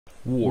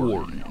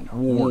Warning,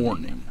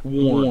 warning,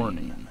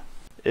 warning.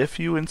 If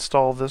you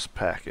install this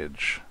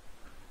package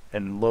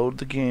and load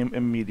the game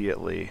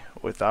immediately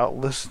without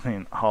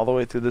listening all the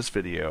way through this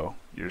video,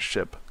 your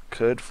ship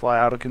could fly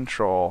out of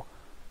control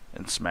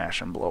and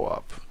smash and blow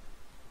up.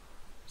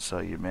 So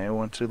you may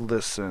want to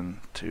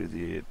listen to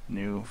the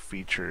new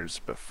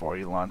features before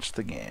you launch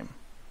the game.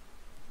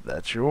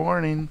 That's your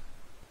warning.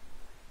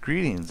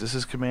 Greetings, this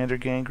is Commander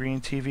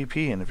Gangrene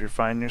TVP, and if you're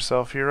finding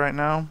yourself here right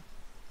now,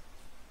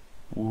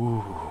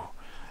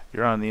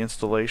 you're on the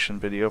installation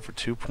video for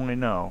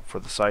 2.0 for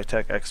the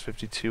Saitek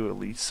X52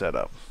 Elite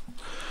setup.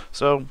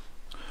 So,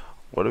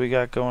 what do we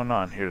got going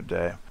on here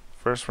today?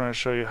 First, we're going to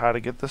show you how to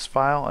get this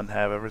file and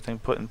have everything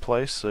put in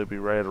place so you'll be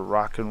ready to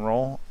rock and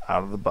roll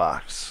out of the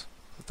box.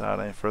 Without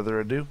any further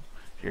ado,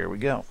 here we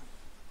go.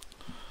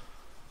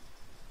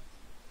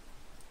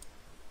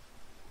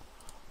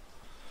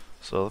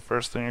 So the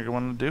first thing you're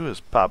going to do is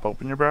pop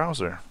open your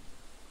browser.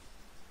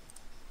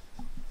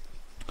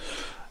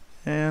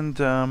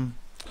 And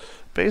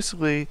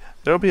basically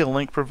there will be a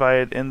link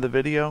provided in the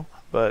video,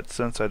 but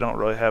since I don't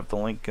really have the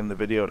link in the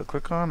video to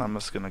click on, I'm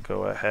just going to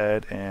go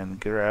ahead and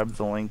grab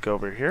the link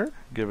over here,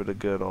 give it a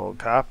good old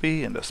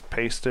copy, and just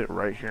paste it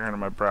right here into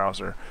my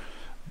browser.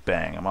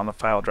 Bang, I'm on the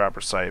file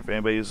dropper site. If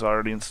anybody who's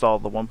already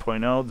installed the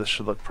 1.0, this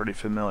should look pretty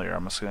familiar.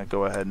 I'm just going to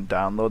go ahead and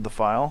download the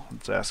file.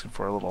 It's asking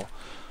for a little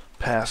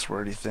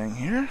passwordy thing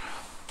here,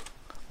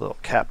 a little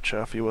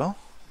captcha if you will.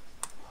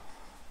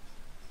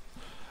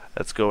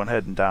 Let's go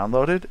ahead and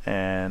download it,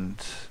 and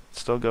it's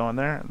still going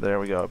there. There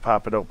we go.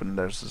 Pop it open.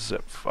 There's the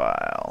zip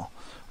file.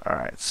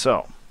 Alright,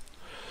 so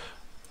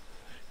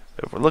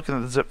if we're looking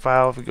at the zip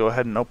file, if we go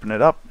ahead and open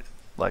it up,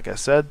 like I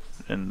said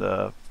in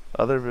the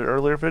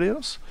earlier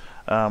videos,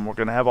 we're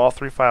going to have all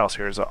three files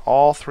here. These are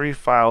all three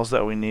files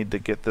that we need to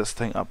get this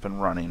thing up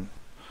and running.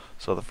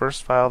 So the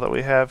first file that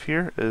we have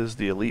here is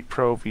the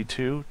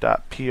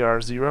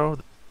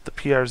ElitePro-v2.pr0. The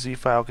PRZ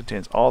file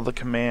contains all the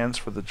commands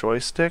for the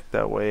joystick.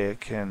 That way it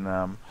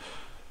can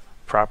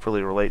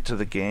properly relate to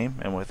the game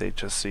and with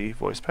HSC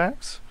voice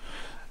packs.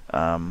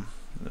 And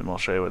we'll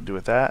show you what to do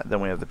with that.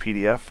 Then we have the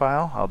PDF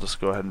file. I'll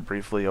just go ahead and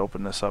briefly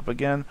open this up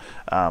again.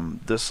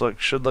 This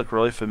should look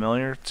really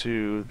familiar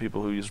to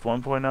people who used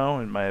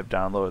 1.0 and might have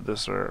downloaded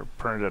this or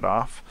printed it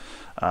off.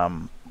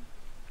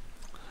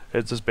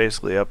 It's just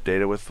basically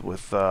updated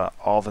with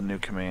all the new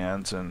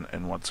commands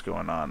and what's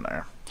going on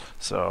there.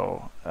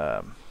 So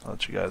I'll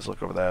let you guys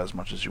look over that as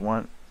much as you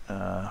want,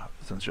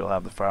 since you'll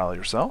have the file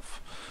yourself.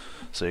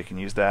 So you can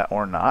use that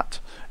or not.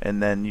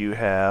 And then you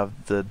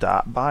have the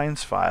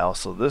 .binds file.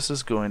 So this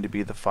is going to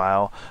be the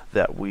file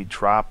that we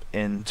drop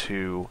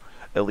into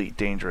Elite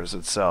Dangerous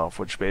itself,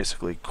 which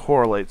basically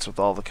correlates with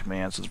all the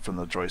commands from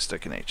the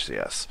joystick and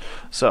HCS.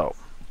 So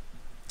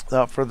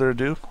without further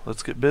ado,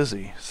 let's get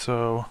busy.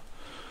 So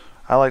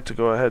I like to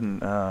go ahead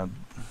and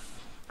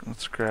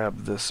let's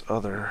grab this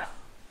other.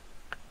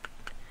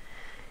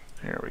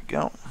 Here we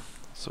go.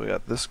 So we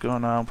got this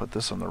going on. Put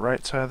this on the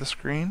right side of the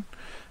screen,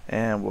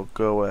 and we'll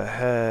go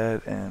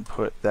ahead and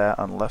put that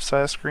on the left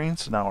side of the screen.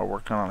 So now we're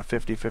working on a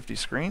 50-50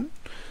 screen.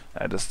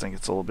 I just think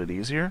it's a little bit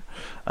easier.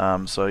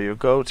 So you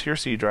go to your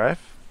C drive,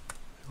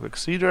 click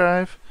C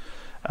drive,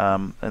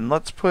 and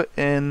let's put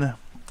in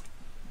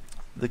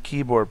the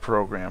keyboard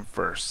program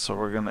first. So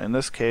we're gonna, in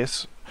this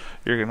case,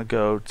 you're gonna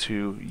go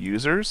to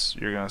users.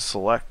 You're gonna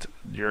select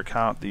your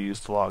account that you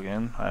used to log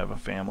in. I have a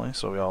family,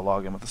 so we all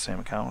log in with the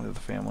same account. We have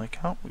the family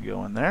account. We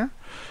go in there.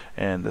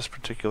 In this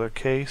particular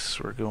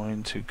case, we're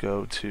going to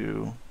go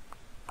to,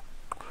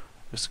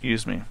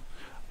 excuse me,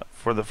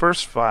 for the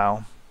first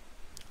file,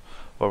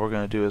 what we're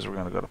going to do is we're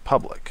going to go to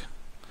public.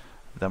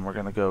 Then we're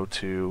going to go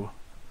to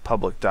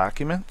public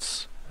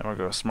documents, and we're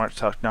going to Smart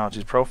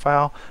Technologies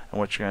profile. And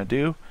what you're going to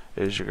do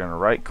is you're going to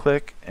right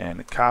click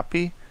and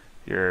copy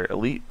your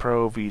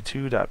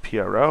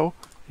ElitePro-v2.pro.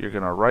 You're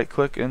going to right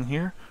click in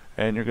here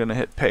and you're going to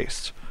hit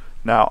paste.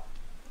 Now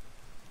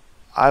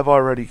I've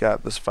already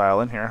got this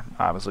file in here,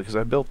 obviously, because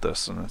I built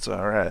this and it's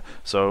alright.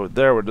 So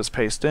there, we'll just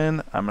paste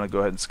in. I'm going to go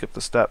ahead and skip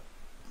the step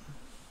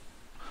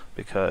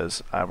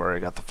because I've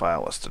already got the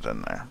file listed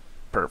in there.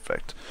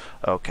 Perfect.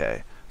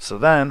 Okay, so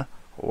then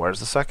where's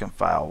the second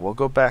file? We'll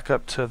go back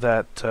up to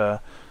that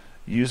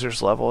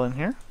users level in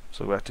here.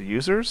 So go back to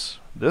users.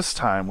 This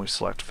time we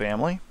select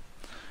family,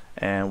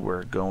 and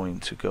we're going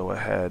to go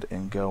ahead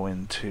and go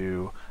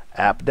into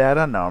app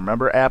data. Now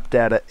remember, app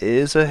data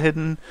is a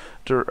hidden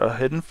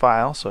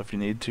file, so if you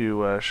need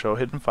to show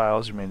hidden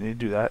files, you may need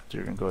to do that.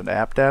 You're going to go into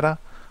app data,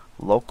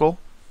 local,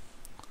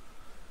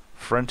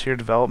 frontier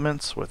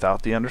developments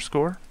without the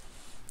underscore,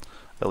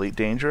 Elite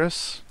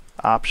Dangerous,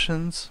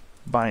 options,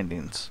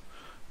 bindings.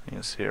 You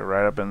can see it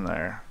right up in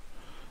there,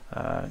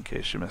 in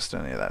case you missed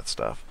any of that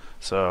stuff.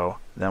 So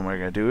then what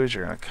you're going to do is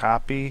you're going to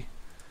copy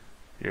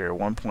your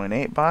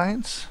 1.8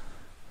 binds.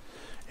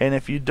 And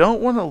if you don't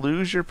want to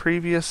lose your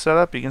previous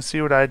setup, you can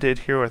see what I did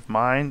here with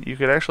mine. You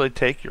could actually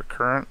take your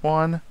current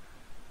one,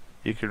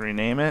 you could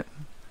rename it,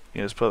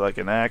 You just put like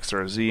an X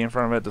or a Z in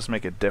front of it, just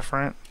make it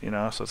different, you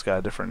know, so it's got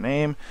a different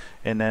name.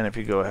 And then if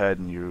you go ahead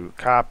and you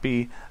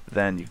copy,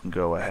 then you can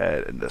go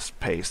ahead and just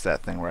paste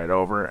that thing right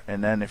over.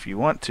 And then if you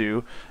want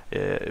to,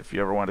 if you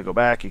ever want to go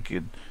back, you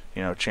could,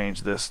 you know,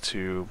 change this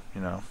to,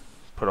 you know,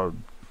 put a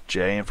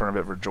J in front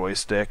of it for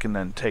joystick, and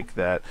then take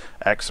that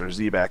X or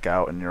Z back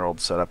out, and your old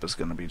setup is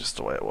going to be just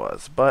the way it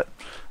was. But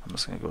I'm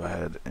just going to go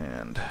ahead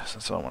and,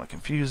 since I don't want to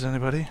confuse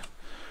anybody,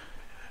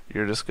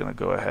 you're just going to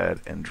go ahead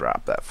and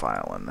drop that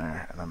file in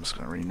there, and I'm just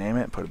going to rename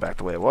it and put it back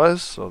the way it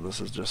was. So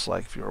this is just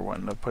like if you were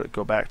wanting to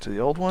go back to the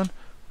old one,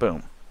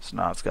 boom. So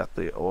now it's got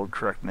the old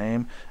correct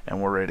name,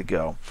 and we're ready to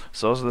go.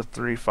 So those are the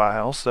 3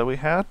 files that we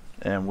had,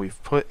 and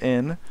we've put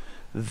in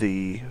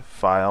the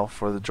file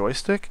for the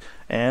joystick,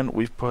 and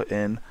we've put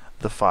in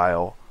the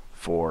file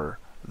for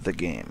the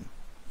game.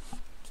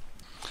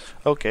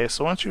 Okay,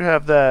 so once you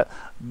have that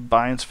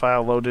binds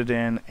file loaded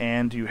in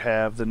and you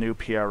have the new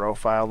PRO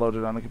file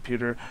loaded on the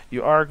computer,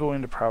 you are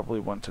going to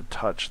probably want to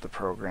touch the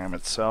program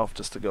itself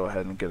just to go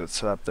ahead and get it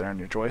set up there on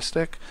your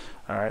joystick.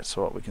 Alright,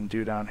 so what we can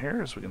do down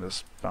here is we can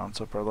just bounce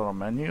up our little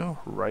menu,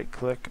 right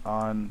click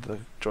on the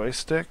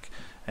joystick,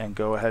 and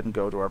go ahead and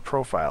go to our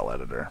profile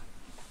editor.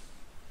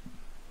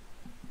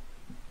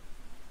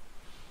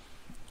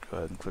 Go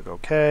ahead and click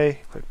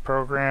OK, click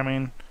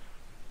programming.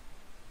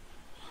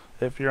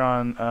 If you're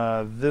on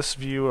this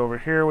view over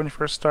here when you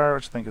first start,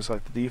 which I think is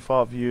like the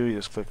default view, you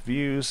just click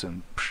views,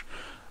 and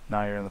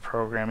now you're in the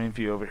programming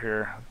view over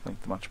here. I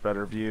think the much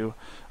better view.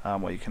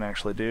 What you can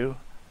actually do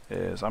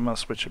is, I'm going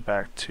to switch it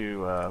back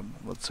to,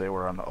 let's say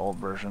we're on the old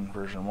version,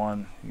 version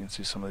 1. You can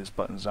see some of these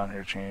buttons down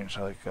here change,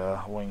 like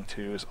wing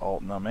 2 is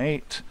alt num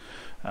 8.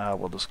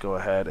 We'll just go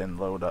ahead and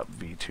load up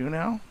V2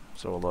 now.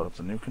 So we'll load up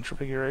the new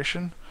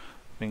configuration.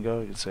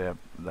 Bingo, you can say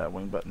that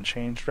wing button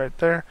changed right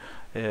there.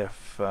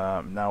 If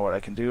now what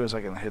I can do is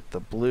I can hit the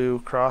blue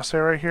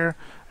crosshair right here,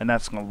 and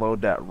that's going to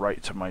load that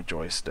right to my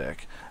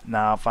joystick.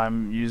 Now if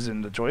I'm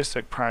using the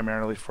joystick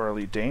primarily for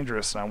Elite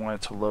Dangerous and I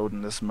want it to load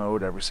in this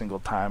mode every single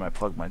time I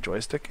plug my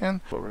joystick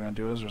in, what we're going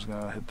to do is we're just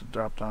going to hit the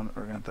drop down,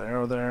 we're going to hit the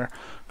arrow there,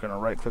 we're going to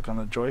right click on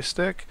the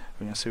joystick.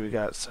 We can see we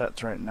got it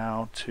set right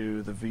now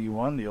to the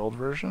V1, the old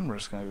version. We're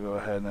just going to go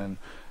ahead and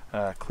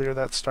clear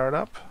that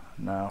startup.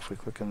 Now if we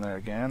click in there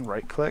again,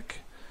 right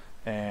click,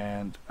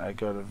 and I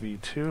go to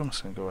V2, I'm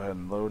just going to go ahead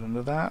and load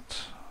into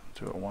that.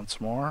 Do it once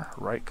more,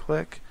 right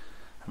click.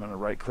 I'm going to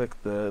right click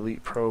the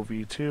Elite Pro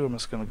V2. I'm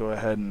just going to go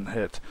ahead and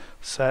hit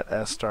set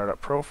as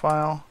startup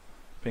profile.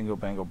 Bingo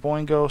bango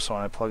boingo. So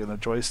when I plug in the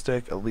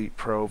joystick, Elite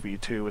Pro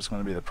V2 is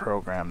going to be the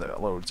program that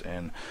loads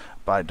in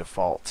by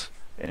default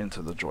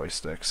into the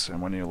joysticks,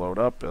 and when you load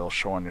up, it'll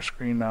show on your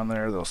screen down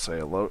there. They'll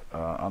say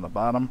on the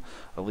bottom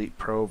Elite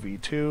Pro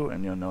V2,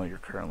 and you'll know you're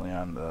currently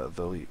on the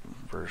Elite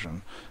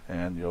version,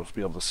 and you'll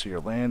be able to see your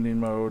landing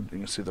mode. You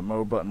can see the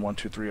mode button 1,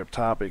 2, 3 up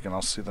top. You can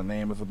also see the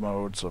name of the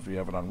mode. So if you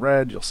have it on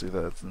red, you'll see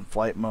that it's in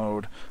flight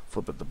mode.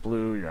 Flip it to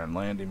blue, you're in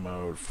landing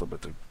mode. Flip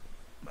it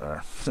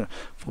to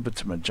flip it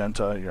to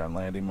magenta, you're on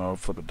landing mode.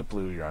 Flip it to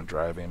blue, you're on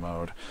driving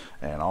mode,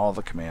 and all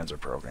the commands are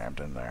programmed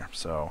in there.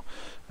 So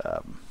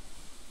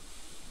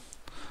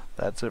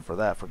that's it for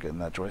that, for getting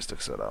that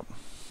joystick set up.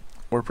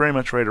 We're pretty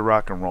much ready to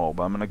rock and roll,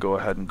 but I'm going to go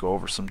ahead and go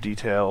over some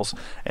details,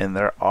 and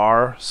there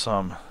are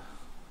some,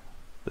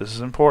 this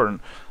is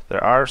important,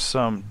 there are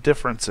some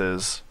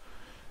differences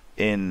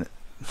in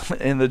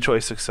the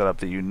joystick setup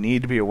that you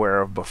need to be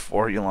aware of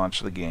before you launch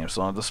the game.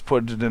 So I'll just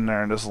put it in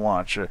there and just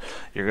launch it.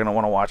 You're going to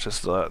want to watch this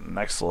the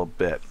next little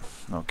bit.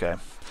 Okay?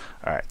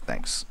 Alright,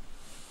 thanks.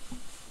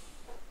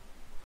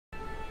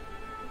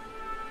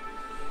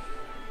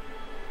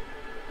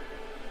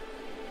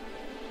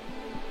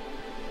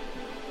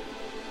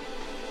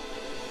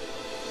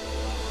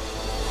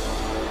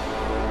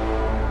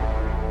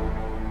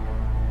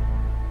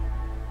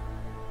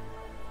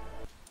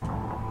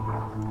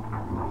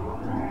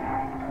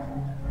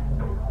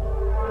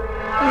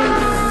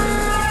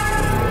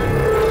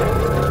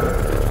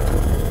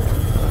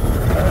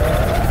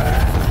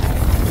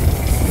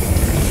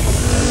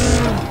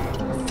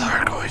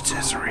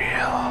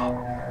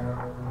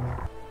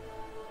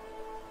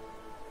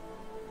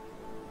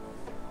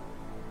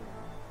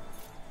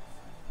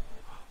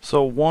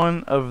 So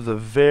one of the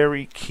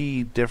very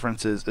key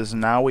differences is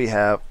now we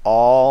have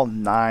all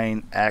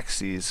 9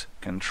 axes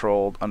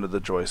controlled under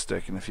the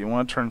joystick, and if you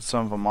want to turn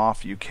some of them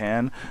off, you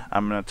can.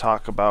 I'm going to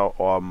talk about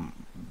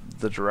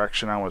the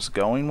direction I was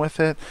going with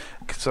it,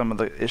 some of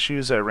the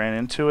issues I ran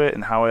into it,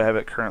 and how I have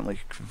it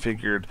currently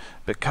configured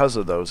because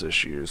of those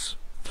issues.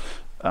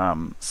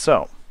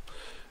 So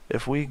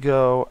if we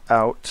go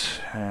out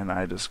and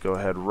I just go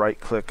ahead right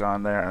click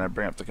on there and I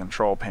bring up the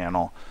control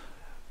panel,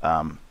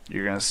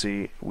 you're going to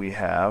see we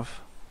have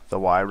the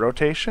Y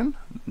rotation.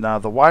 Now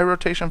the Y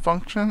rotation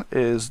function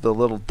is the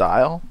little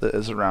dial that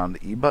is around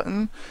the E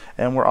button,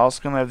 and we're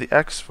also going to have the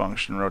X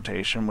function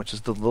rotation, which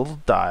is the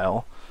little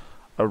dial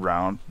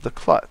around the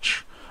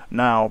clutch.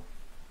 Now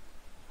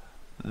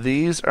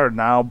these are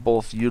now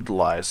both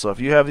utilized, so if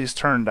you have these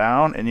turned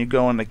down and you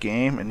go in the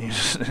game and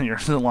you're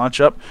to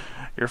launch up,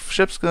 your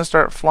ship's going to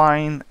start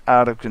flying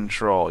out of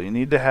control. You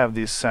need to have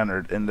these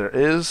centered, and there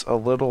is a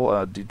little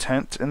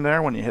detent in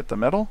there when you hit the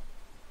middle.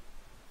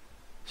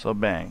 So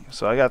bang.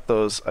 So I got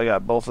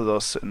both of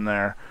those sitting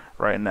there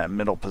right in that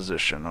middle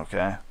position,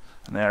 okay?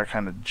 And they are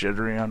kind of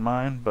jittery on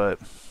mine, but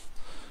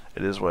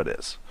it is what it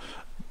is.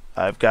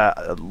 I've got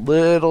a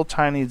little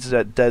tiny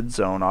dead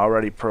zone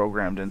already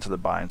programmed into the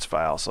binds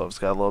file, so it's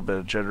got a little bit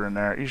of jitter in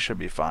there. You should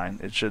be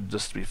fine. It should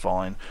just be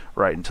falling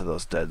right into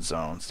those dead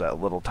zones, that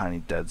little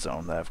tiny dead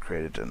zone that I've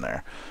created in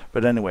there.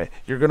 But anyway,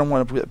 you're going to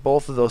want to get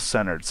both of those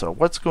centered. So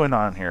what's going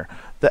on here?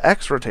 The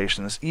X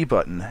rotation, this E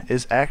button,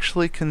 is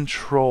actually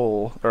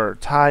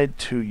tied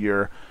to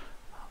your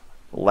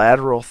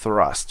lateral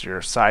thrust,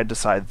 your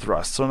side-to-side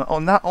thrust. So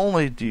not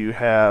only do you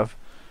have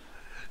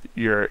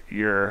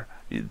your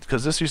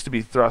because this used to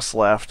be thrust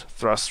left,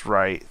 thrust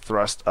right,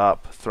 thrust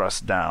up,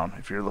 thrust down.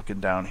 If you're looking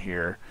down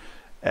here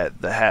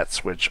at the hat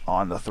switch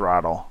on the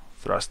throttle,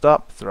 thrust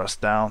up,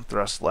 thrust down,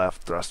 thrust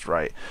left, thrust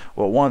right.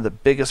 Well, one of the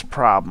biggest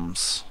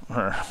problems,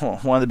 or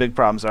one of the big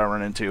problems I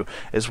run into,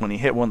 is when you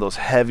hit one of those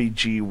heavy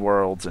G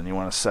worlds and you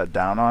want to set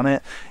down on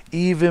it.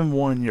 Even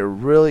when you're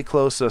really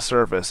close to the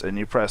surface and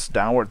you press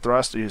downward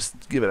thrust, you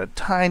just give it a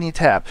tiny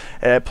tap,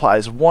 and it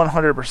applies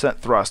 100%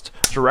 thrust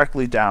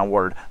directly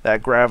downward.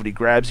 That gravity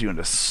grabs you and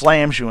just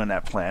slams you in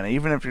that planet.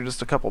 Even if you're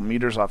just a couple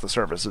meters off the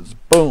surface, it's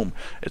boom,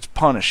 it's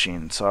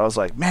punishing. So I was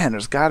like, man,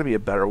 there's got to be a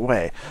better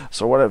way.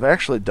 So what I've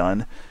actually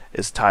done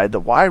is tied the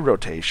Y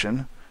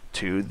rotation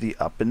to the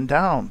up and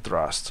down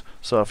thrust.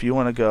 So if you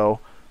want to go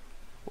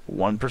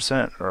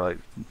 1% or like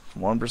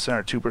 1%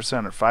 or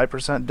 2% or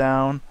 5%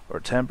 down, or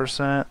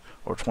 10%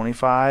 or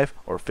 25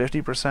 or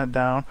 50%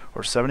 down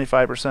or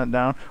 75%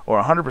 down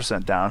or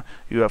 100% down,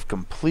 you have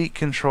complete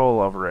control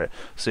over it.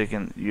 So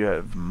you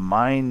have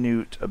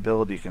minute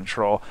ability to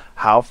control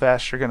how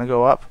fast you're going to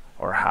go up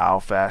or how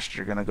fast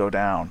you're going to go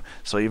down.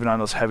 So even on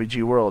those heavy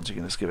G worlds, you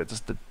can just give it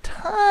just a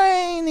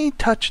tiny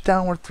touch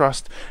downward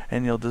thrust,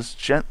 and you'll just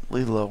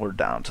gently lower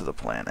down to the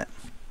planet.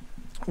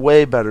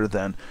 Way better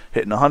than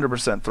hitting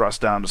 100% thrust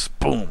down, just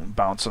boom,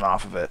 bouncing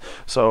off of it.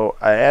 So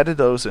I added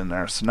those in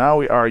there. So now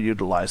we are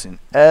utilizing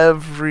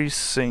every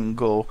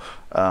single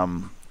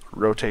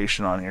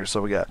rotation on here.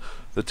 So we got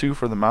the two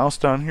for the mouse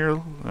down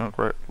here,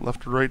 right,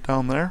 left to right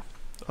down there,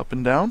 up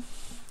and down.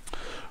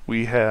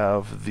 We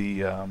have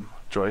the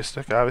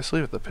joystick,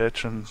 obviously, with the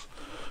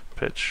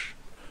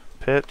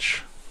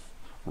pitch,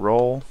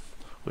 roll.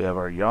 We have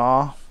our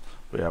yaw.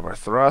 We have our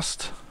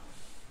thrust.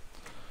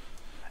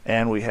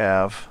 And we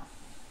have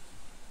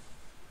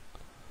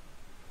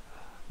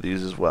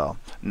these as well.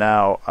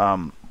 Now,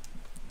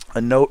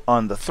 a note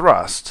on the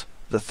thrust.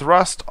 The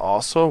thrust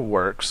also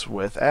works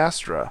with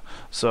Astra.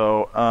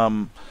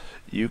 So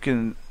you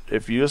can,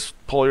 if you just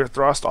pull your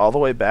thrust all the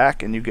way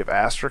back and you give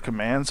Astra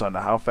commands on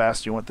how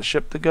fast you want the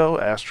ship to go,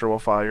 Astra will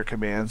follow your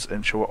commands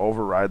and she will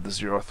override the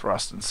zero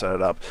thrust and set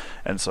it up.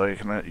 And so you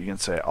can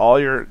say all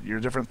your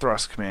different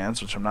thrust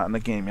commands, which I'm not in the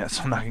game yet,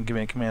 so I'm not going to give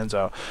any commands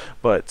out,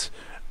 but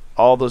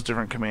all those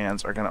different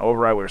commands are going to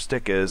override where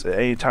stick is. At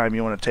any time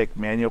you want to take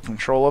manual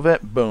control of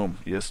it, boom,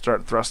 you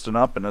start thrusting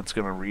up and it's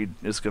going to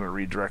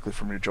read directly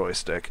from your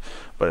joystick.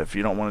 But if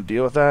you don't want to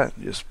deal with that,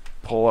 you just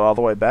pull it all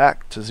the way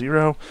back to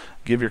zero,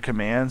 give your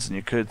commands, and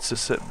you could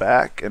just sit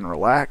back and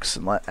relax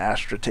and let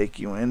Astra take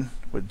you in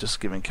with just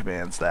giving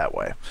commands that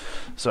way.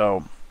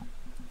 So,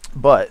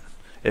 but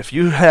if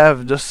you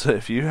have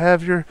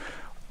your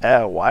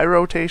Y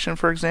rotation,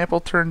 for example,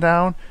 turned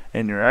down,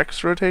 and your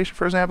X rotation,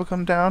 for example,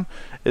 come down,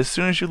 as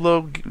soon as you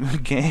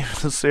load game,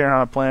 say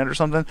on a planet or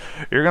something,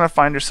 you're going to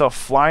find yourself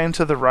flying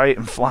to the right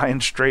and flying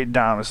straight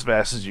down as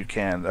fast as you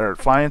can, or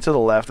flying to the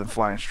left and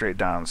flying straight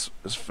down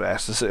as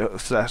fast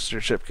as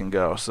your ship can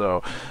go.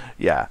 So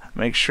yeah,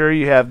 make sure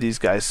you have these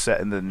guys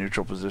set in the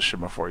neutral position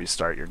before you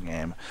start your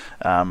game.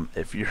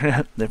 If you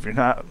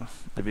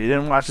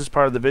didn't watch this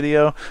part of the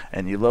video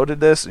and you loaded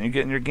this and you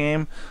get in your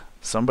game,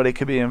 somebody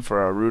could be in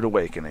for a rude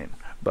awakening.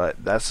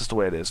 But that's just the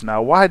way it is.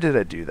 Now, why did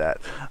I do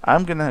that?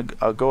 I'm gonna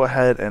go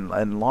ahead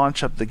and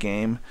launch up the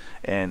game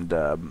and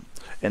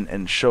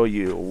show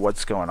you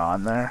what's going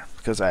on there,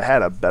 because I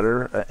had a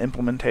better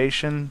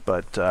implementation,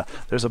 but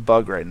there's a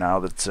bug right now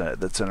that's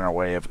in our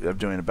way of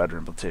doing a better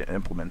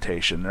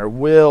implementation. There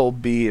will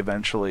be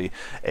eventually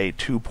a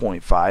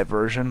 2.5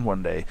 version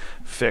when they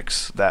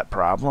fix that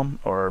problem,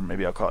 or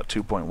maybe I'll call it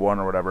 2.1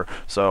 or whatever.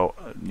 So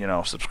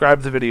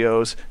subscribe to the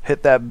videos,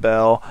 hit that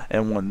bell,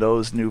 and when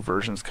those new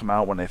versions come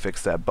out, when they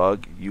fix that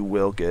bug, you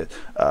will get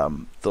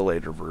the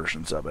later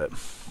versions of it.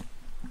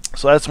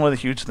 So that's one of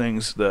the huge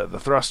things, the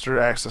thruster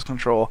access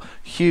control,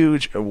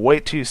 huge.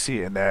 Wait till you see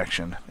it in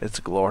action. It's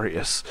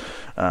glorious.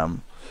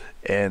 We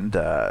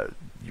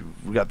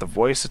got the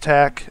voice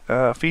attack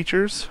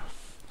features,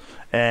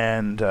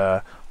 and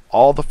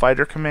all the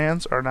fighter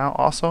commands are now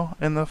also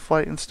in the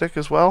flight and stick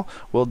as well.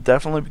 We'll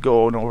definitely be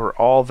going over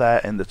all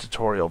that in the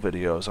tutorial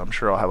videos. I'm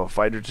sure I'll have a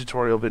fighter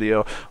tutorial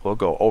video. We'll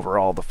go over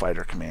all the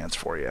fighter commands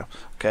for you.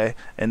 Okay,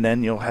 and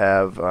then you'll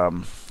have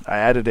I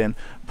added in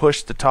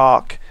push to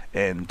talk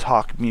and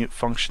talk mute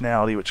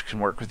functionality, which can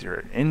work with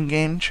your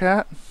in-game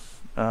chat.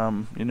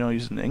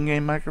 using an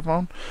in-game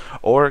microphone,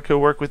 or it could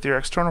work with your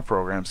external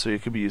program. So you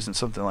could be using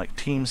something like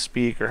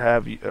TeamSpeak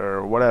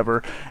or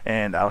whatever,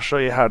 and I'll show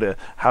you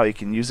how you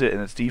can use it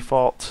in its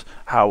default,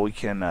 how we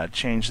can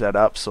change that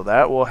up. So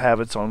that will have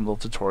its own little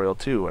tutorial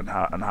too, on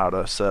how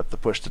to set up the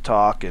push to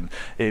talk, and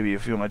maybe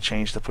if you want to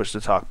change the push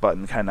to talk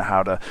button, kind of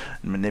how to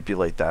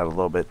manipulate that a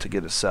little bit to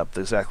get it set up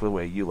exactly the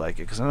way you like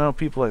it. Because I know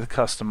people like to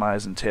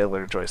customize and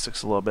tailor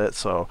joysticks a little bit.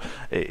 So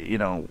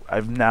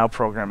I've now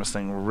programmed this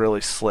thing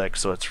really slick,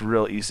 so it's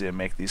real easy to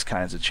make these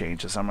kinds of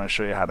changes. I'm going to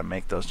show you how to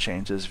make those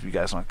changes. If you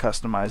guys want to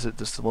customize it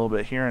just a little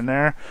bit here and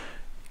there,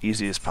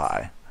 easy as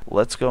pie.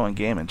 Let's go in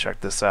game and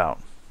check this out.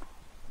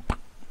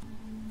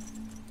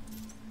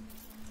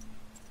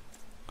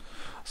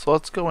 So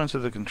let's go into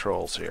the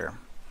controls here.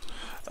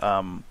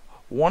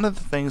 One of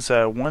the things that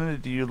I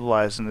wanted to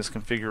utilize in this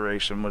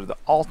configuration was the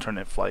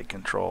alternate flight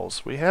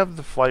controls. We have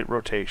the flight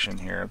rotation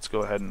here. Let's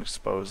go ahead and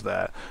expose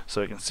that.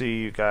 So you can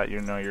see you got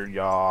your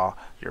yaw,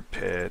 your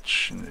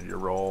pitch, and your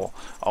roll,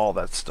 all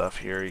that stuff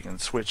here. You can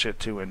switch it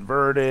to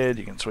inverted,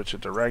 you can switch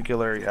it to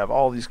regular. You have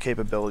all these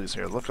capabilities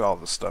here. Look at all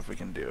the stuff we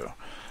can do.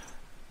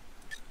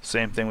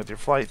 Same thing with your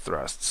flight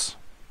thrusts.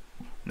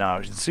 Now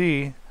as you can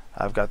see,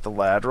 I've got the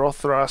lateral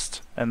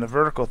thrust and the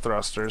vertical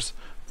thrusters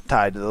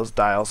tied to those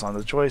dials on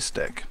the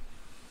joystick.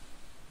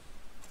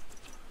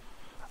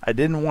 I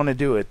didn't want to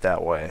do it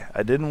that way.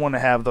 I didn't want to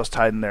have those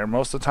tied in there.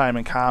 Most of the time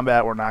in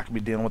combat, we're not going to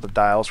be dealing with the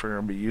dials. We're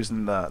going to be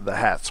using the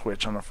hat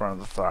switch on the front of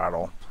the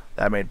throttle.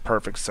 That made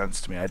perfect sense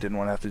to me. I didn't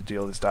want to have to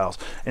deal with these dials.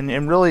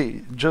 And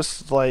really,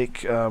 just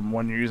like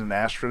when you're using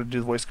Astra to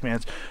do the voice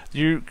commands,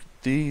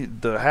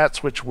 the hat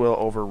switch will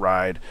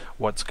override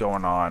what's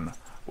going on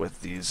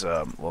with these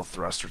little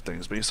thruster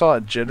things. But you saw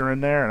a jitter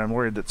in there, and I'm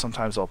worried that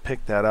sometimes I'll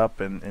pick that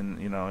up and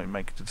it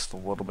might get just a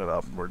little bit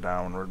upward,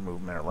 downward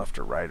movement, or left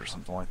or right, or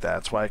something like that.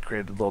 That's why I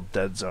created little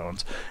dead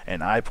zones,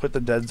 and I put the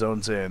dead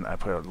zones in. I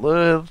put a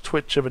little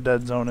twitch of a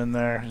dead zone in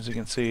there, as you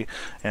can see,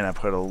 and I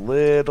put a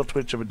little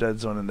twitch of a dead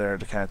zone in there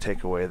to kind of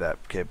take away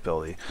that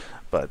capability.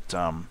 But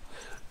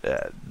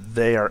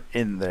they are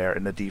in there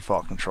in the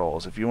default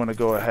controls. If you want to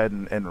go ahead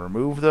and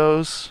remove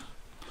those,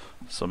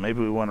 so maybe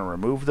we want to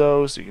remove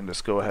those, you can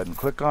just go ahead and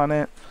click on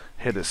it,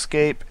 hit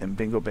escape, and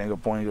bingo bango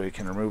boingo, you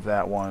can remove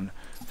that one.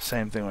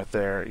 Same thing with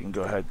there. You can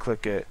go ahead,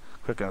 click it,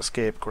 click on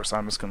escape. Of course,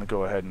 I'm just going to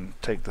go ahead and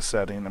take the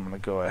setting. I'm going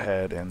to go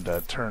ahead and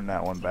turn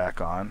that one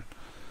back on.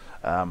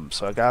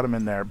 So I got them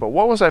in there. But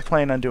what was I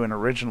planning on doing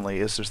originally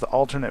is there's the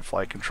alternate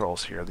flight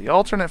controls here. The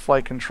alternate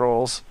flight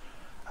controls,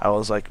 I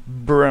was like,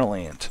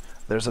 brilliant.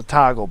 There's a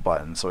toggle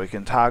button, so we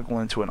can toggle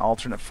into an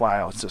alternate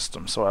flight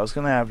system. So what I was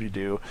going to have you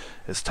do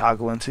is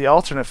toggle into the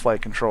alternate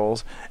flight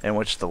controls, in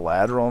which the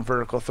lateral and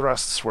vertical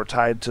thrusts were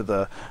tied to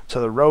the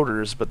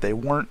rotors, but they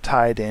weren't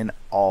tied in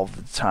all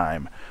the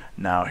time.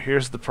 Now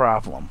here's the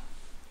problem.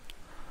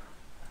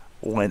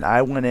 When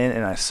I went in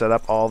and I set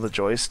up all the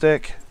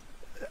joystick,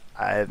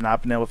 I have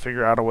not been able to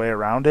figure out a way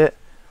around it.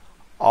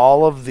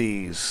 All of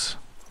these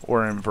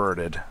were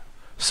inverted.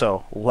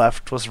 So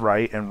left was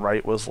right and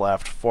right was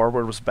left,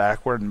 forward was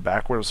backward and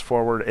backward was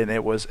forward, and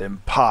it was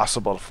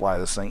impossible to fly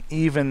this thing.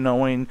 Even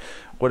knowing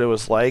what it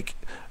was like,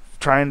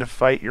 trying to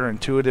fight your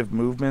intuitive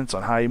movements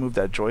on how you move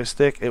that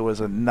joystick, it was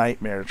a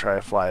nightmare to try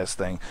to fly this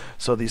thing.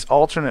 So these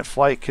alternate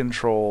flight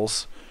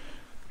controls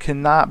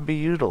cannot be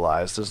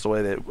utilized as the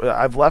way that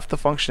I've left the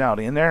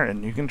functionality in there,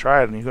 and you can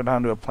try it. And you go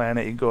down to a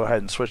planet, you go ahead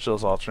and switch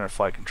those alternate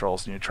flight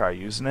controls, and you try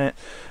using it.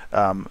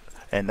 And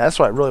that's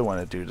what I really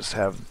want to do, just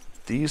have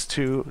these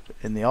two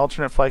in the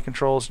alternate flight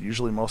controls.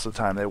 Usually most of the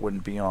time they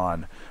wouldn't be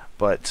on,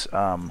 but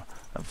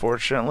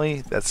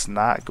unfortunately that's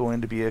not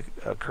going to be a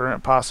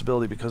current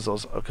possibility because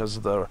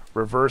of the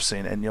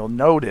reversing. And you'll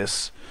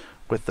notice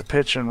with the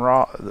pitch and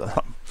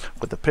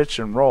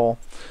roll,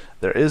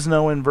 there is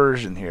no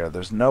inversion here.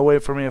 There's no way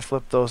for me to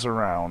flip those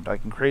around. I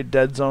can create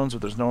dead zones,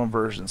 but there's no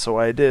inversion. So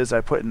what I did is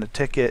I put in a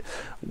ticket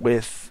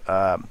with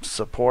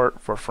support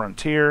for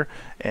Frontier,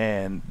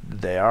 and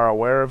they are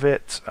aware of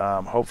it.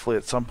 Hopefully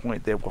at some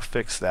point they will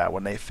fix that.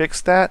 When they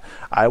fix that,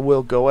 I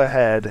will go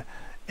ahead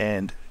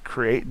and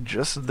create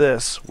just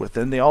this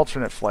within the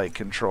alternate flight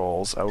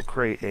controls. I will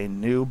create a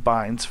new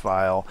binds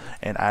file,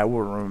 and I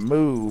will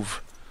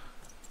remove,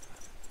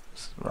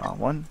 wrong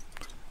one,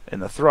 in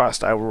the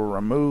thrust, I will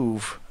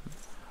remove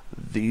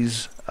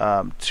these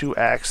two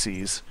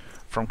axes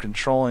from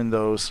controlling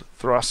those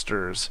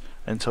thrusters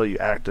until you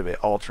activate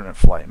alternate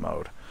flight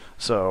mode.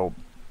 So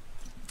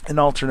in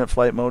alternate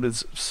flight mode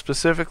is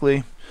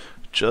specifically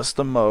just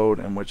the mode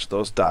in which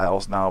those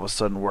dials now all of a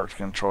sudden work to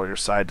control your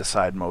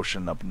side-to-side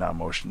motion, up and down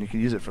motion. You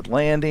can use it for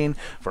landing,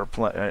 for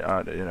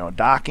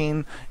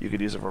docking. You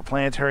could use it for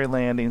planetary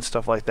landing,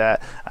 stuff like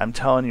that. I'm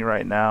telling you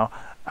right now,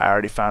 I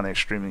already found it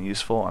extremely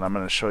useful, and I'm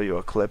going to show you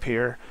a clip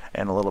here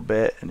in a little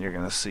bit, and you're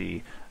going to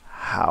see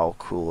how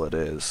cool it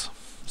is.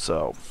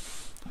 So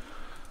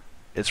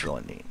it's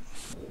really neat.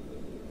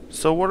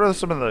 So what are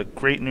some of the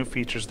great new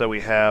features that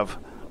we have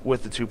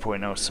with the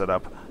 2.0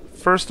 setup?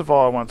 first of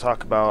all, I want to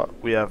talk about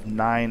we have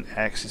 9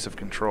 axes of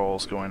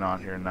controls going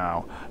on here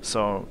now.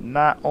 So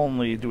not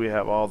only do we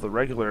have all the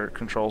regular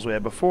controls we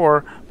had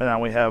before, but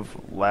now we have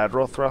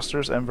lateral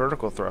thrusters and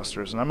vertical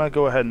thrusters. And I'm going to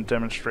go ahead and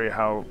demonstrate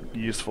how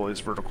useful these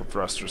vertical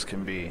thrusters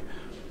can be.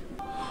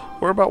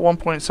 We're about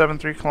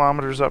 1.73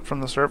 kilometers up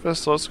from the surface,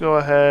 so let's go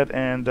ahead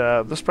and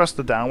let's press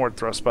the downward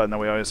thrust button that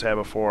we always had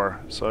before.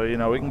 So, you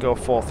know, we can go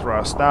full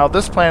thrust. Now,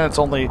 this planet's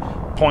only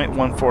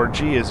 0.14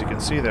 G, as you can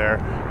see there.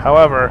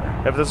 However,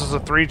 if this is a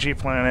 3G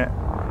planet,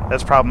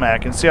 that's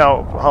problematic. And see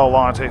how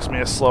long it takes me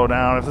to slow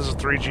down. If this is a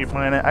 3G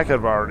planet, I could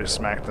have already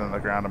smacked it in the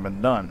ground and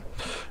been done.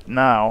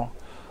 Now,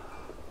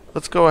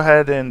 let's go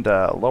ahead and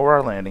lower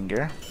our landing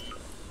gear.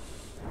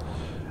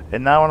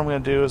 And now what I'm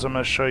going to do is I'm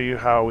going to show you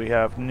how we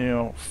have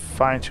new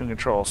fine-tuned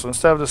control. So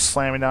instead of just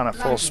slamming down at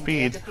full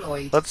speed,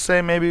 let's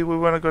say maybe we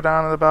want to go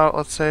down at about,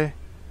 let's say,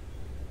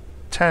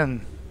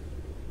 10.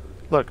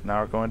 Look,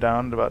 now we're going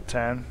down to about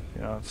 10.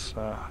 You know, it's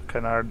kind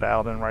of hard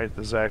dialed in right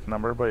the exact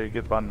number, but you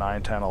get about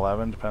 9, 10,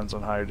 11, depends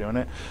on how you're doing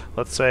it.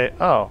 Let's say,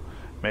 oh,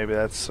 maybe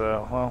that's,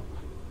 well,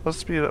 let's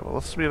speed up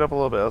a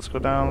little bit. Let's go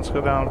down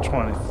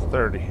 20,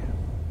 30.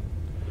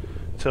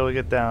 Until we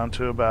get down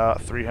to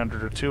about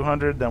 300 or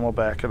 200, then we'll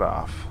back it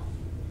off.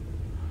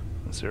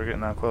 See, we're getting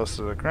now close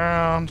to the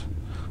ground.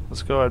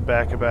 Let's go ahead and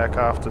back it back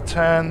off to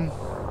 10.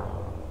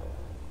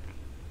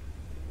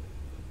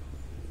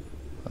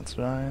 That's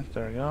fine.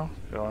 There we go.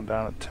 Going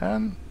down at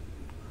 10.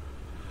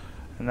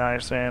 And now you're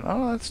saying,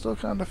 oh, that's still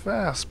kind of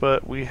fast.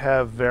 But we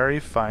have very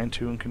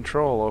fine-tuned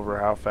control over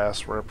how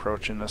fast we're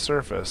approaching the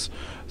surface.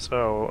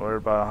 So we're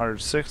about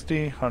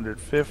 160,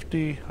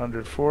 150,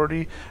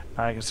 140.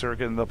 Now you can see we're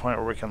getting to the point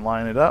where we can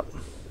line it up.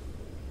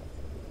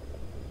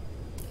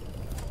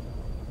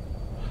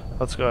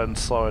 Let's go ahead and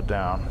slow it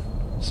down.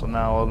 So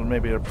now we'll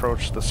maybe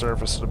approach the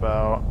surface at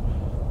about,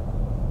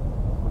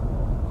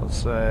 let's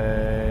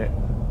say,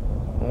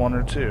 1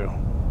 or 2.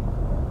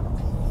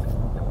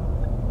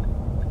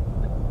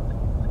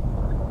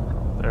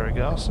 There we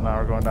go. So now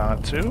we're going down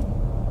at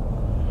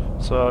 2.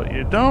 So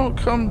you don't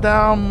come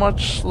down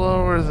much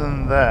slower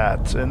than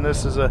that. And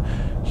this is a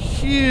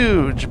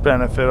huge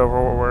benefit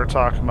over what we were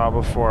talking about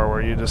before,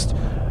 where you just...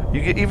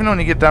 even when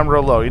you get down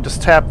real low, you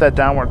just tap that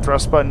downward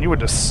thrust button, you would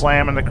just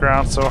slam in the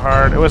ground so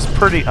hard. It was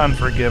pretty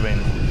unforgiving.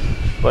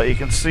 But you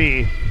can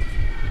see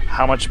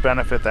how much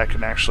benefit that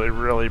can actually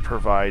really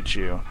provide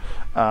you.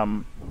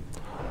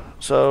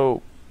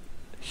 So,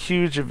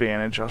 huge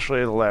advantage. I'll show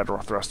you the lateral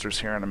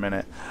thrusters here in a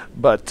minute.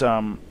 But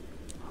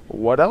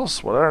what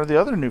else? What are the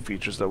other new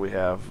features that we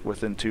have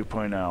within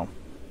 2.0?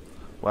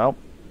 Well,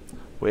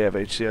 we have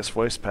HCS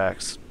voice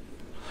packs.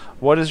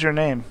 What is your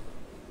name?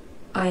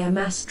 I am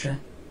Astra.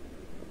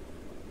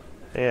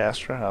 Hey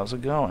Astra, how's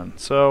it going?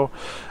 So,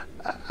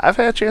 I've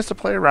had a chance to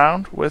play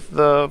around with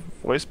the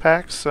voice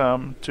packs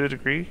to a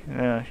degree,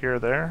 here or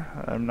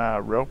there. I'm not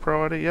a real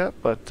pro at it yet,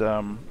 but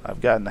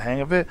I've gotten the hang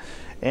of it.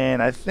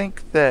 And I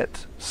think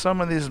that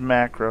some of these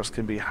macros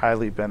can be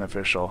highly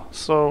beneficial.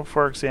 So,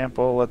 for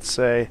example, let's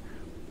say,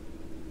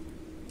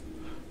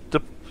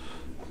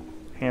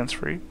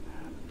 hands-free,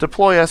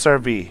 deploy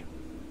SRV.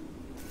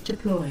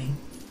 Deploying.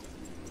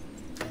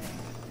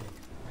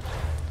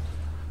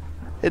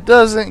 It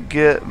doesn't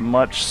get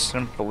much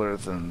simpler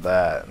than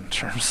that in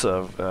terms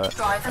of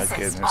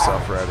getting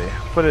yourself ready.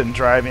 Put it in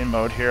driving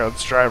mode here.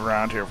 Let's drive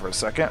around here for a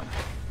second.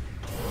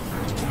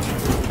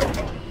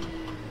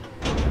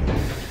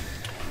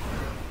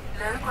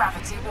 Low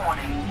gravity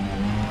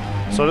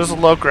warning. So this is a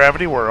low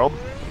gravity world.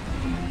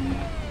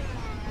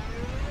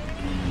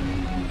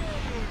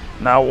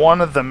 Now one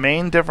of the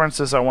main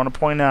differences I want to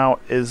point out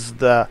is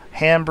the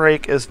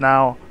handbrake is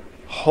now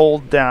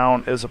hold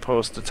down as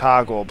opposed to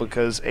toggle,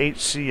 because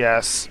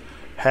HCS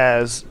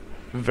has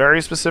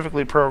very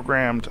specifically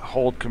programmed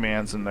hold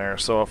commands in there.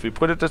 So if you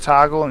put it to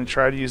toggle and you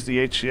try to use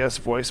the HCS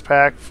voice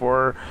pack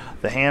for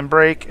the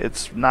handbrake,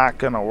 it's not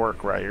going to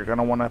work right. You're going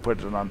to want to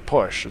put it on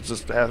push. It's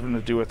just having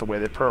to do with the way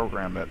they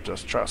program it,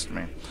 just trust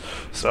me.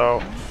 So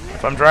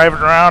if I'm driving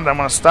around, I'm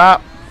going to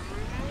stop.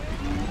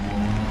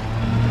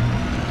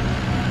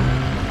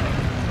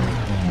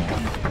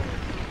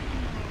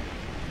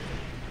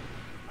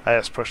 I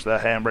just push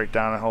that handbrake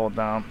down and hold it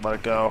down, let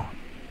it go.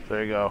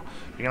 There you go.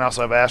 You can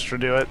also have Astra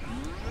do it.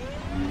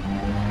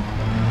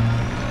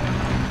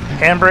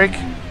 Handbrake.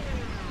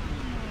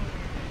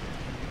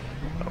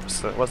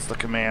 What's the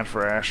command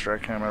for Astra? I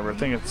can't remember. I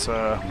think it's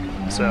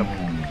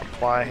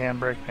apply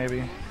handbrake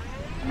maybe.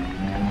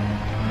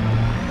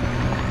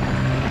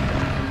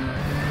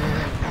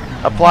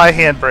 Apply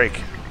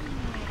handbrake.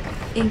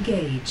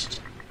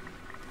 Engaged.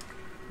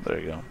 There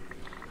you go.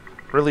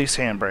 Release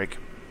handbrake.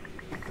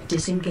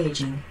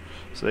 Disengaging.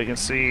 So you can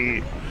see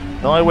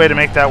the only way to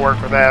make that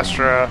work with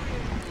Astra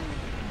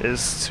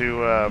is to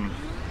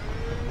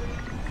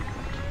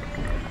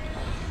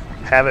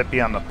have it be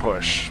on the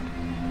push.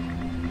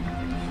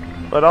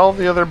 But all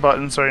the other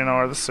buttons are,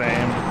 are the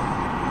same.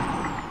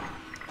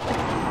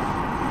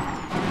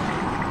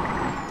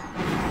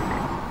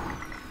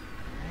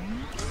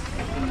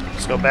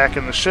 Let's go back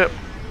in the ship.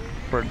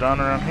 We're done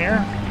around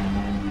here.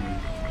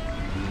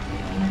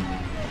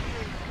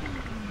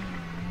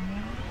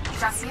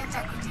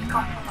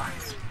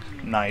 compromised.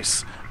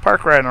 Nice.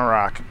 Park right in a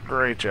rock.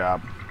 Great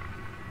job.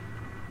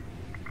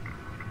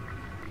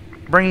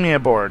 Bring me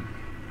aboard.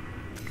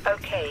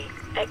 Okay,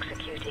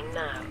 executing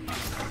now.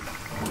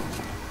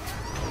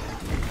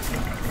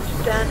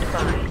 Stand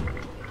by.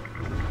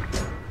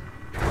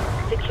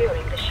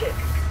 Securing the ship.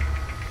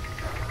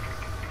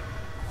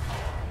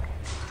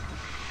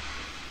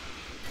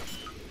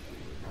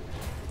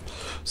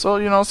 So,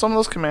 you know, some of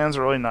those commands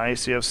are really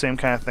nice. You have same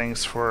kind of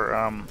things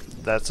for,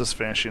 that's just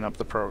finishing up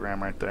the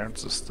program right there.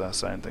 It's just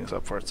setting things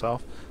up for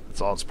itself. That's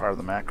all it's part of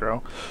the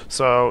macro.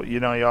 So, you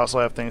know, you also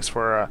have things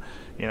for,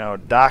 you know,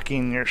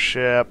 docking your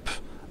ship,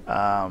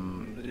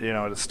 you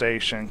know, at a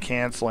station,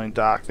 canceling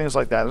dock, things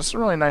like that. There's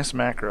some really nice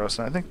macros,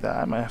 and I think that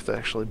I might have to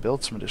actually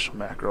build some additional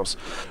macros.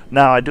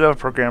 Now, I do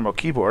have a programmable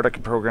keyboard. I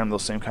can program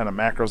those same kind of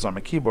macros on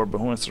my keyboard, but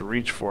who wants to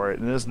reach for it?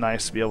 And it is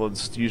nice to be able to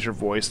just use your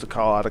voice to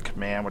call out a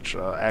command, which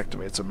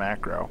activates a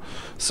macro.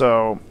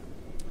 So,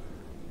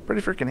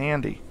 pretty freaking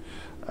handy.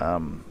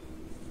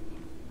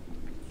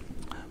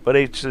 But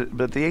the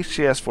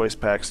HCS voice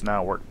packs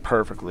now work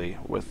perfectly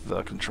with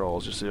the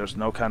controls. You see, there's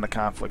no kind of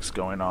conflicts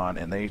going on,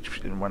 and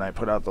when I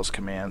put out those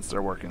commands, they're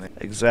working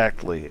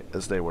exactly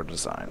as they were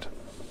designed.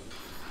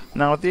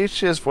 Now, with the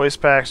HCS voice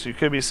packs, you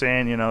could be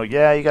saying, you know,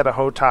 yeah, you got a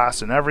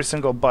HOTAS, and every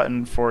single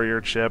button for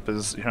your chip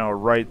is, you know,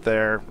 right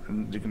there,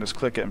 and you can just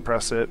click it and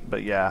press it.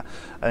 But yeah,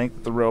 I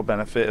think the real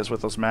benefit is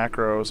with those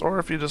macros, or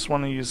if you just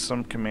want to use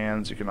some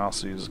commands, you can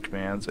also use the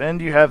commands. And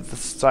you have the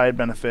side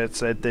benefits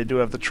that they do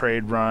have the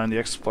trade run,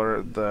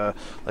 the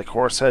like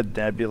Horsehead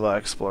Nebula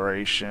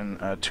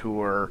exploration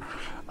tour,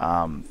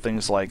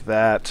 things like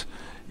that.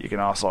 You can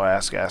also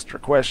ask Astra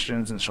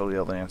questions, and she'll be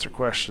able to answer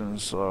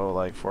questions. So,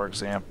 like, for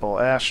example,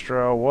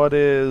 Astra, what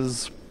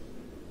is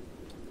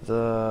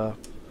the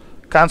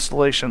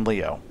constellation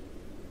Leo?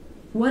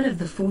 One of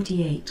the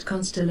 48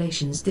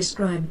 constellations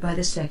described by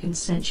the 2nd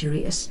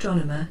century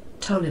astronomer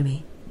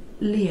Ptolemy.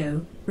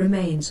 Leo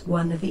remains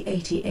one of the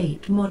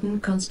 88 modern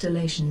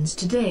constellations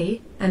today,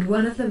 and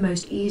one of the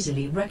most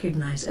easily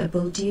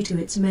recognizable due to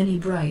its many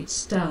bright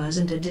stars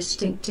and a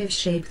distinctive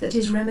shape that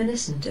is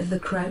reminiscent of the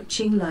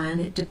crouching lion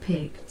it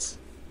depicts.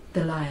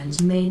 The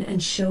lion's mane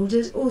and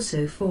shoulders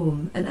also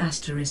form an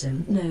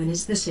asterism known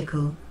as the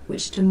sickle,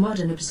 which to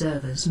modern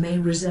observers may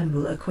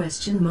resemble a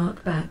question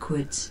mark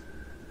backwards.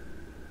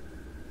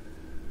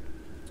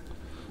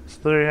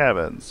 So there you have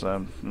it. So, I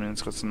mean,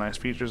 it's got some nice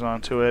features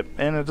onto it,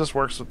 and it just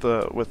works with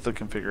the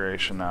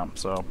configuration now.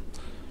 So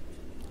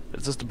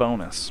it's just a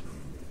bonus.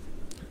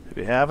 If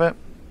you have it,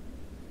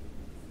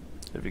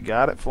 if you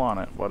got it, flaunt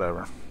it,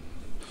 whatever.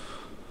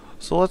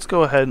 So let's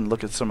go ahead and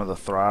look at some of the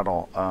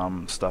throttle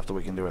stuff that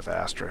we can do with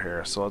Astra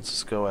here. So let's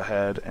just go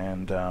ahead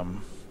and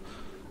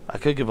I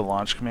could give a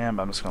launch command,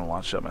 but I'm just going to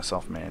launch it up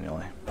myself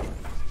manually.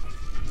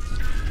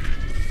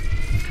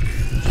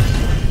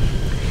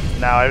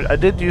 Now I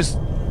did use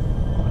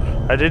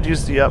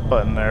the up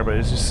button there, but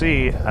as you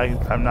see,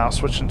 I'm now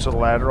switching to the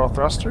lateral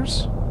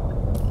thrusters.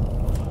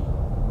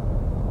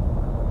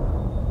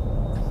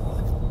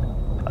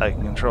 I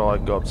can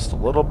go up just a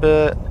little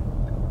bit.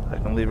 I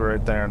can leave it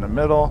right there in the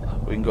middle.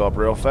 We can go up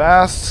real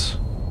fast.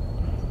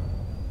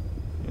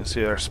 You can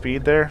see our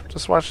speed there.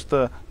 Just watch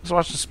the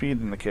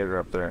speed indicator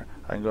up there.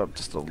 I can go up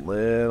just a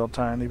little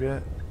tiny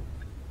bit.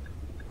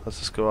 Let's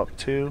just go up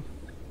 2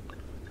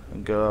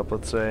 and go up,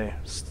 let's say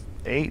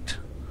 8.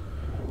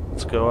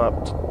 Let's go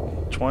up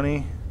to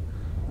 20.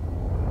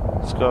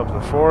 Let's go up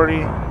to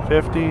 40,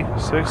 50,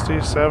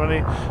 60,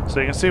 70. So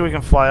you can see we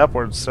can fly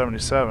upwards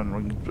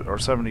 77 or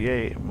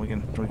 78. We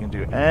can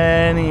do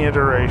any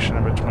iteration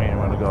in between. We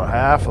want to go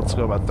half. Let's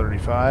go about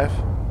 35.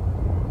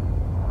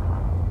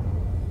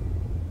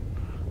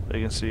 So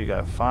you can see you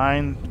got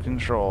fine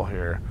control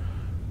here.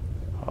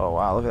 Oh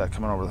wow, look at that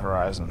coming over the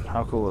horizon.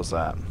 How cool is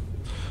that?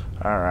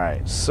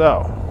 Alright, so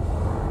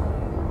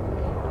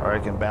or I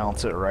can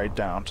balance it right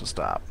down to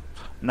stop.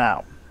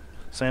 Now,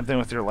 same thing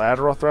with your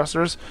lateral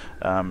thrusters.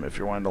 If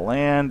you're wanting to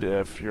land,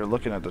 if you're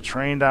looking at the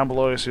train down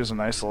below, you see there's a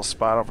nice little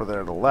spot over there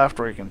to the left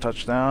where you can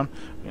touch down.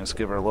 You can just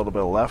give her a little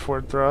bit of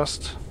leftward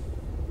thrust.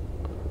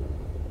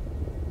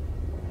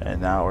 And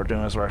now what we're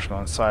doing is we're actually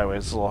going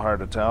sideways. It's a little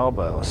hard to tell,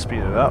 but let's speed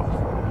it up.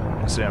 You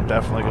can see I'm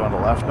definitely going to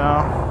left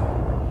now.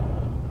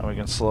 And we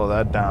can slow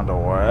that down to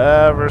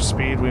whatever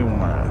speed we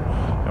want.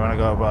 You want to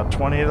go about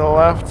 20 to the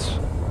left.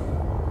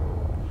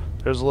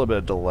 There's a little bit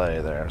of delay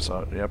there,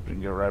 so yep, you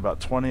can go right about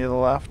 20 to the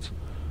left,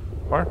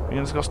 or you can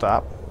just go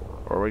stop,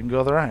 or we can go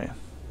to the right.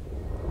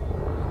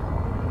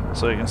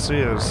 So you can see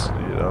there's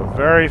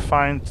very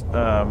fine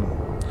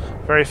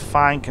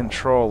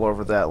control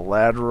over that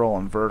lateral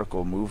and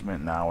vertical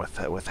movement now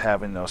with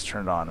having those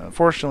turned on. And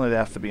unfortunately, they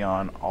have to be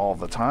on all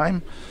the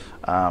time,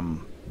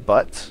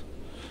 but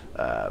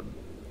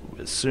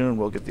soon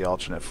we'll get the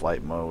alternate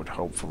flight mode,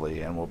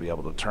 hopefully, and we'll be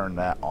able to turn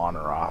that on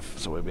or off.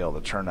 So we'll be able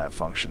to turn that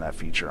function, that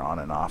feature on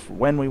and off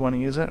when we want to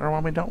use it or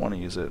when we don't want to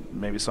use it.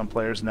 Maybe some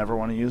players never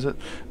want to use it.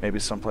 Maybe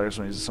some players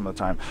want to use it some of the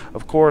time.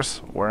 Of course,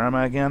 where am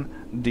I again?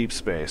 Deep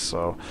space.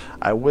 So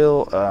I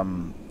will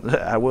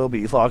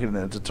be logging in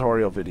the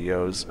tutorial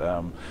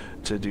videos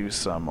to do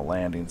some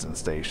landings in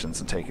stations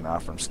and taking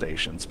off from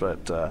stations.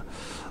 But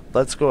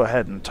let's go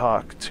ahead and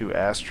talk to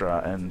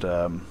Astra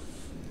and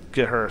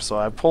get her. So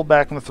I pulled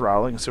back on the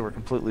throttle. You can see we're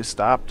completely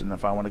stopped, and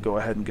if I want to go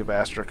ahead and give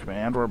Astra a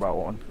command, we're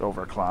about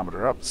over a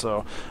kilometer up,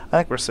 so I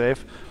think we're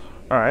safe.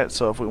 Alright,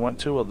 so if we want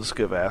to, we'll just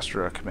give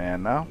Astra a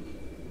command now,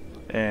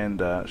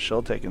 and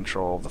she'll take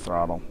control of the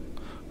throttle.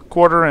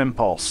 Quarter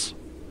impulse.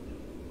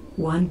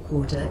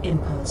 1/4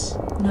 impulse.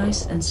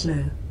 Nice and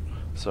slow.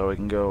 So we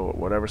can go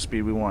whatever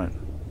speed we want.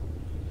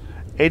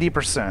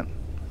 80%.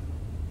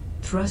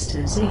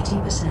 Thrusters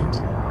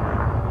 80%.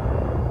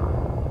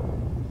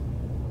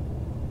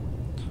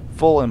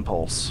 Full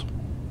impulse.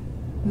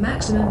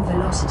 Maximum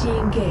velocity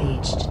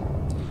engaged.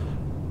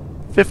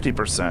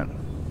 50%.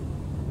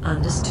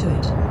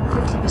 Understood.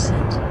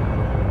 50%.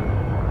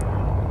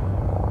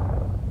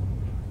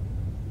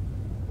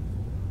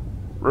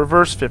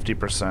 Reverse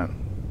 50%.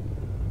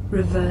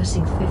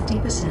 Reversing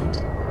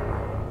 50%.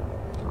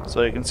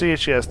 So you can see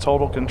she has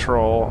total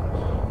control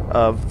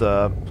of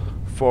the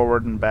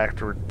forward and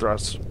backward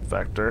thrust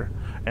vector,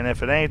 and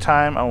if at any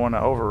time I want to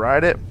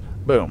override it,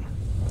 boom.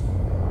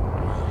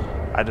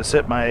 I just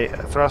hit my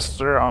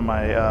thruster on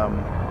my,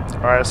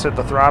 or I just hit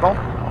the throttle,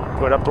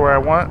 put it up to where I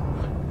want,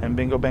 and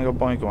bingo, bingo,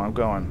 boingo, I'm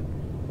going.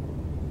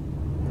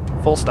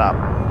 Full stop.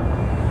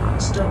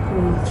 Stop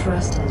all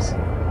thrusters.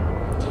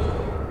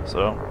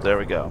 So, there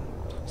we go.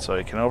 So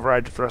you can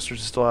override the thrusters,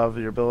 you still have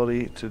the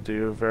ability to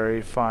do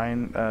very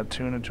fine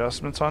tune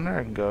adjustments on there.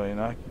 I can go, you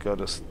know, I can go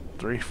to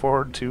 3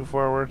 forward, 2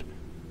 forward.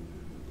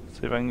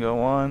 See if I can go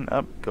 1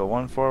 up, go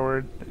 1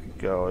 forward,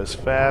 go as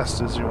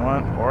fast as you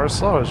want, or as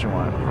slow as you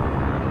want.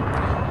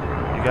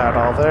 You got it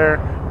all there.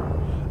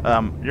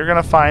 You're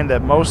going to find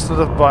that most of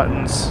the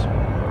buttons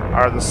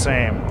are the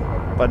same,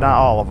 but not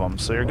all of them.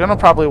 So you're going to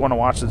probably want to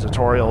watch the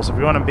tutorials. If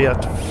you want to be a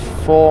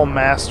full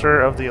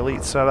master of the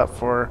Elite setup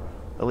for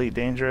Elite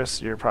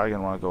Dangerous, you're probably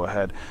going to want to go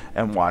ahead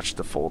and watch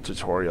the full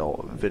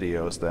tutorial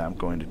videos that I'm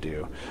going to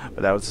do.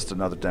 But that was just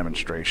another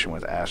demonstration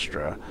with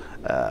Astra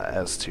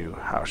as to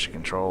how she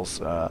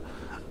controls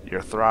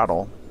your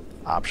throttle,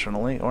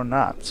 optionally or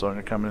not. So when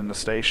you're coming in the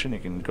station, you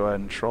can go ahead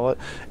and control it.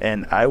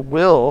 And I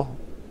will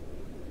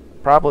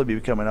probably be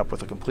coming up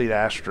with a complete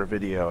Astra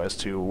video as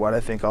to what I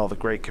think all the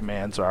great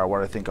commands are,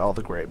 what I think all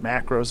the great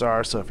macros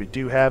are. So if you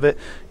do have it,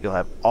 you'll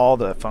have all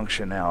the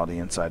functionality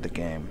inside the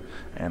game.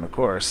 And of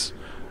course,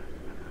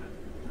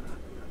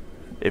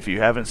 if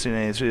you haven't seen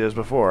any of these videos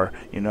before,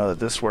 you know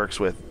that this works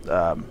with,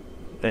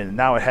 and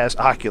now it has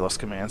Oculus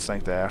commands,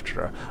 thanks to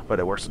Astra, but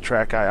it works with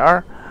Track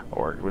IR,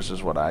 which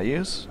is what I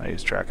use. I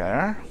use Track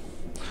IR.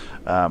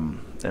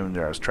 And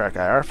there's Track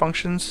IR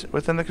functions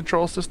within the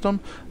control system.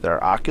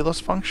 There are Oculus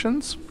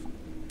functions,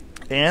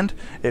 and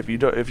if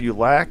you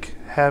lack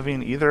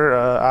having either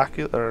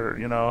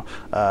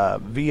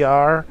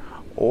VR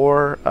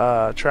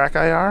or Track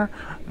IR,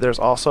 there's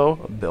also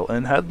a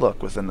built-in head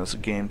look within this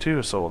game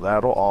too, so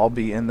that'll all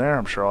be in there.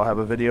 I'm sure I'll have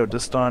a video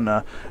just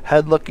on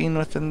head looking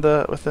within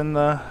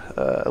the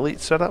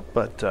Elite setup,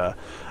 but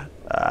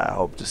I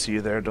hope to see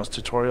you there in those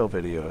tutorial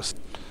videos.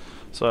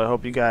 So I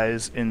hope you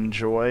guys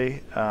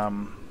enjoy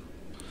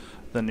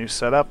the new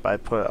setup. I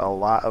put a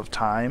lot of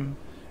time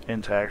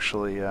into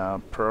actually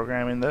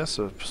programming this.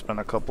 I've spent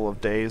a couple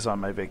of days on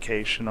my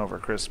vacation over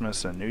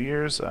Christmas and New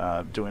Year's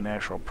doing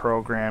actual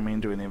programming,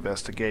 doing the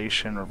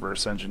investigation,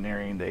 reverse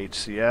engineering the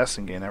HCS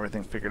and getting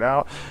everything figured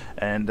out.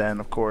 And then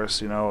of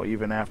course, you know,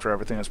 even after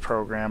everything is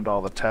programmed,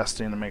 all the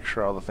testing to make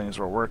sure all the things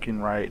were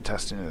working right,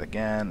 testing it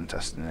again and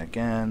testing it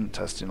again,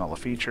 testing all the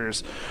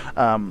features.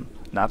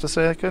 Not to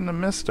say I couldn't have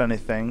missed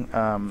anything.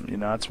 You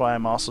know, that's why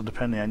I'm also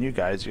depending on you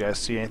guys. You guys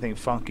see anything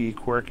funky,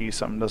 quirky,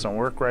 something doesn't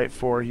work right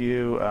for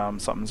you,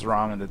 something's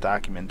wrong in the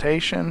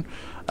documentation,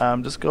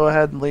 just go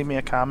ahead and leave me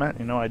a comment.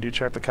 You know, I do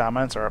check the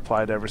comments. I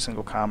reply to every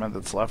single comment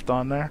that's left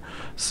on there.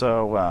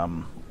 So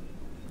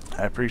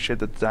I appreciate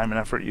the time and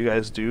effort you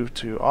guys do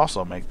to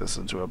also make this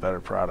into a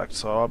better product.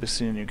 So I'll be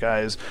seeing you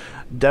guys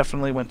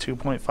definitely when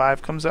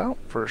 2.5 comes out,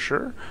 for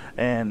sure.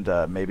 And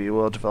maybe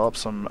we'll develop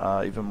some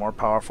even more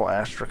powerful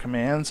Astra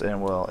commands,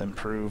 and we'll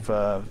improve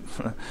the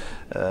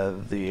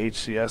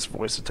HCS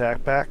voice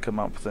attack pack, come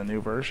up with a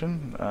new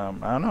version.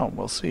 I don't know,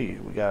 we'll see.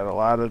 We got a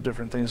lot of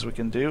different things we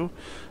can do.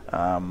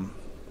 I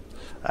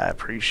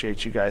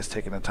appreciate you guys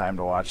taking the time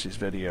to watch these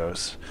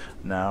videos.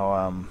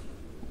 Now,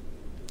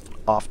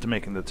 off to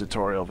making the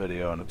tutorial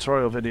video, and the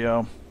tutorial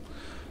video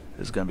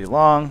is going to be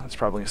long. It's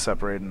probably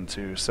separated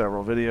into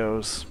several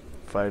videos: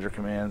 fighter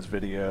commands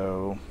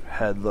video,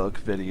 head look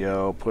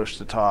video, push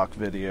to talk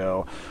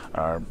video,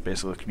 or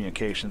basically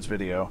communications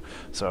video.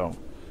 So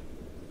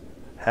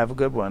have a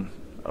good one,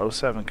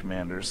 07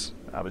 Commanders.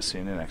 I'll be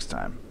seeing you next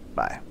time.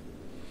 Bye.